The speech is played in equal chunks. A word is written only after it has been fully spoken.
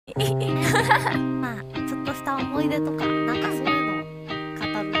まあちょっとした思い出とかなんかそういうのを語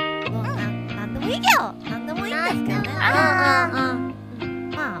るのなんでもいいけどなんでもいいんですけどね。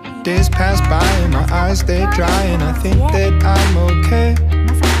Days pass by and my eyes they dry and I think that I'm okay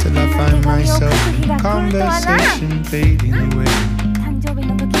till I find myself in conversation fading away.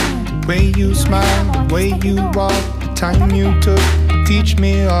 The way you smile, the way you walk, the time you took to teach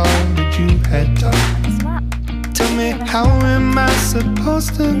me all that you had taught. Tell me, how am I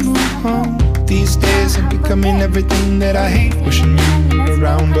supposed to move on? These days I'm becoming everything that I hate. Wishing you were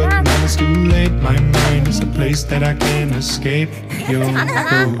around, but now it's too late. My mind is a place that I can't escape. Your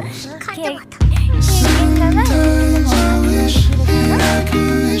ghost. Sometimes I wish that I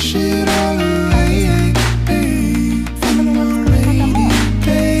could wish it all away. One more rainy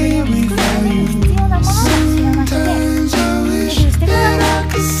day without you. Sometimes I wish that I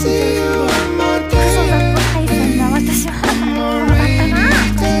could see you one more day. One more rainy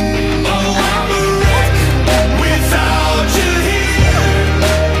day. Oh, I'm a wreck without you here.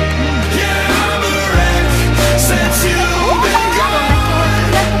 Yeah, I'm a wreck since you've been gone.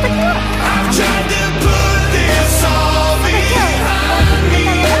 I've tried to put this all behind me.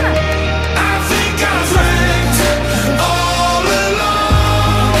 I think I was wrecked all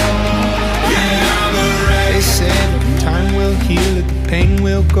along. Yeah, I'm a wreck. They said time will heal it, the pain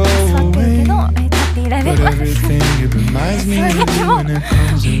will go away. But everything, it reminds me of you when it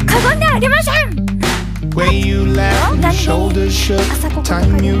comes in. Way you laughed and your shoulders shook,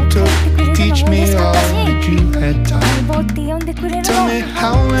 time you took to teach me all that you had taught. Tell me,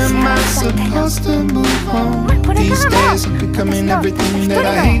 how am I supposed to move on? These days I'm becoming everything that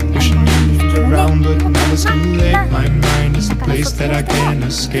I hate. Wishing you were around, but now it's too late. My mind is a place that I can't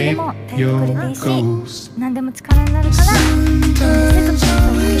escape. Your ghost. Sometimes I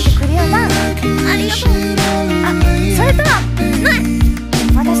wish that I could wish it all away.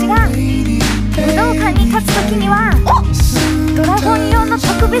 私が武道館に立つ時にはドラゴン用の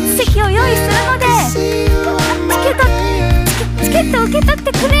特別席を用意するのでチケット受け取っ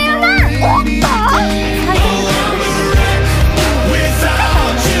てくれよな。おっと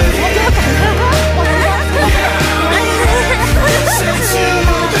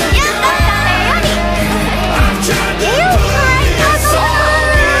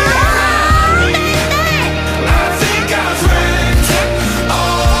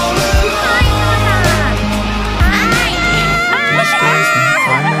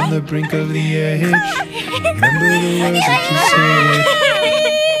the brink of the edge. Remember the words that you said.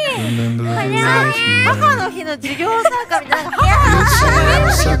 Remember the words you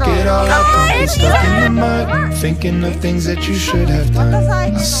said. Suck it all up, don't get stuck in the mud. Thinking of things that you should have done.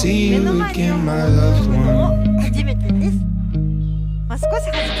 I'll see you again, my loved one. 初めてです。まあ少し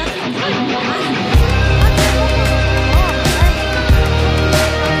恥ずかしいけど。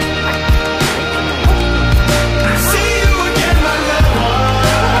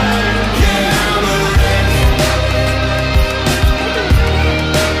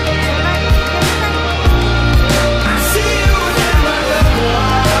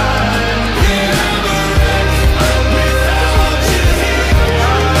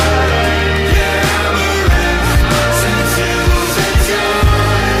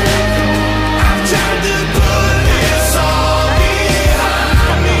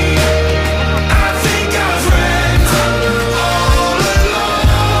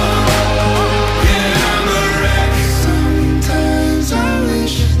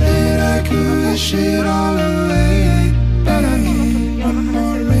It all away, but I need one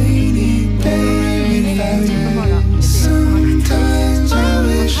more rainy day without you. Sometimes I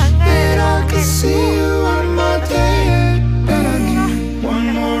wish that I could see you one more day, but I need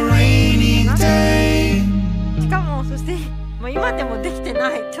one more rainy day. しかもそしてもう今でもできて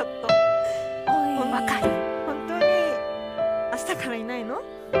ないちょっと。わかる。本当に明日からいないの？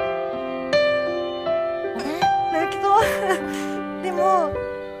だけどでも。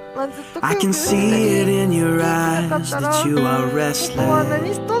I can see it in your eyes that you are restless.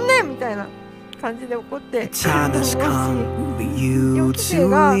 The time has come for you to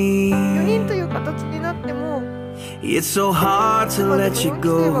leave. It's so hard to let you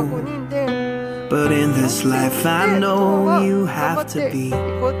go, but in this life I know you have to be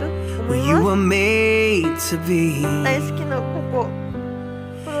where you were made to be.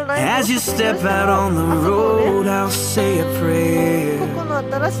 As you step out on the road, I'll say a prayer,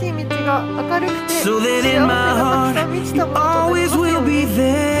 so that in my heart you always will be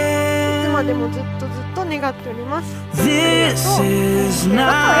there. This is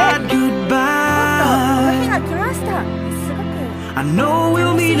not goodbye. I know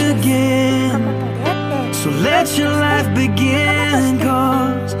we'll meet again, so let your life begin,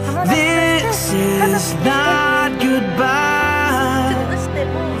 'cause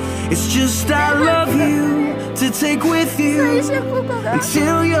It's just I love you to take with you 最初ここが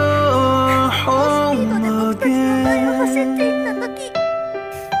until you're スピードで home 僕たちの前を走って again. いった時、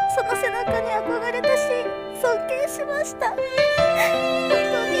その背中に憧れたし尊敬しました。本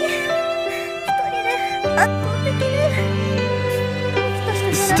当に一人で圧倒的で狂気と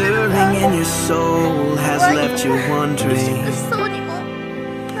The して出られ stirring る in your soul has left you 美 wondering, しそうにも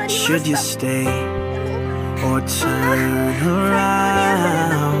なりま should you した。 stay でも or turn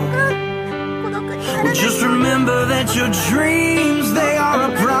around? 孤独になら Well, ない just remember that your dreams, they are a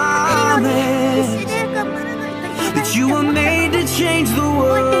必 promise 死で頑張らないといけない that you were made to change the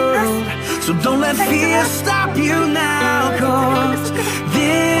world. So don't let fear stop you now, 'cause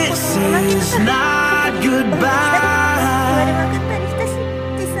this is not 言われ goodbye. まくったりしたし、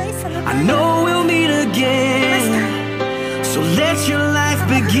実際その I know we'll meet again, so let your life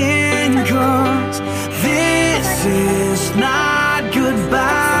begin, 'cause this is not goodbye.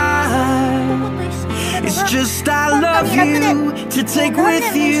 僕と一緒にいるの It's が just I love you to take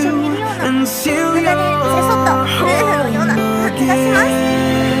with you until you're home again.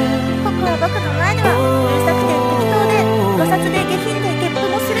 僕は僕の前ではうるさくて適当で菩薩で下品でゲップ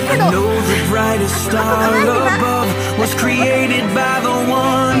もするけ I ど know the brightest star above was created by the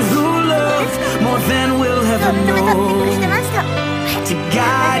one who loved more than we'll ずっ ever と目立ってして know ました。 to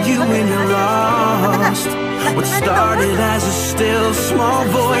guide you when you're lost. What started as a still small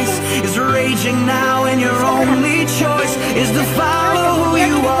voice is raging now, and your only choice is to follow who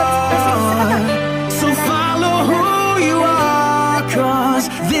you are. So follow who you are, 'cause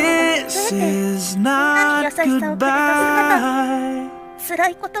this is not goodbye. 辛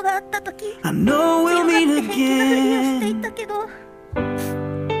いことがあった時、 I know 強 we'll がって meet 平気なふりをしてい again. たけど、本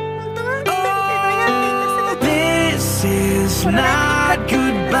当は一人で悩んでいた姿 This is not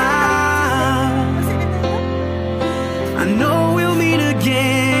goodbye. 忘れないよ。 I know we'll meet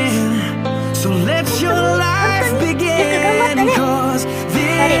again. So let your life begin, 'cause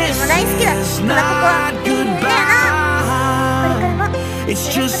this is not goodbye. It's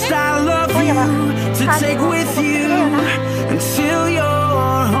just I love you to take with you